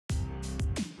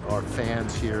Our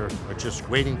fans here are just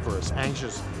waiting for us,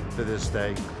 anxious for this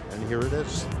day, and here it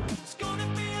is.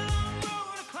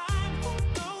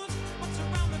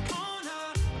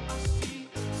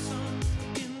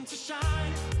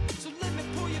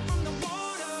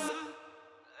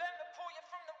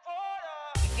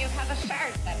 You have a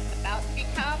shark that's about to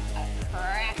become a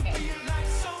Kraken.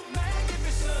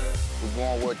 We're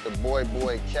going with the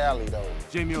boy Cali, though.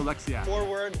 Jamie Oleksiak.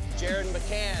 Forward, Jared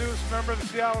McCann. Newest member of the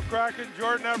Seattle Kraken,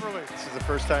 Jordan Everly. This is the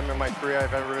first time in my career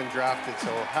I've ever been drafted,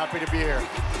 so happy to be here.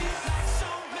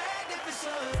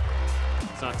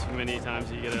 It's not too many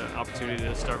times you get an opportunity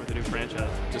to start with a new franchise.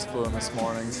 Just flew in this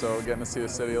morning, so getting to see the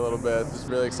city a little bit. It's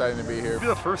really exciting to be here.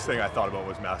 The first thing I thought about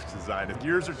was Mask's design. The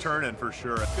gears are turning for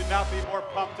sure. Could not be more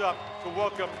pumped up to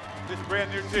welcome this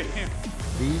brand new team.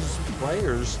 These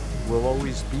players will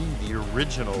always be the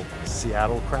original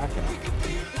Seattle Kraken.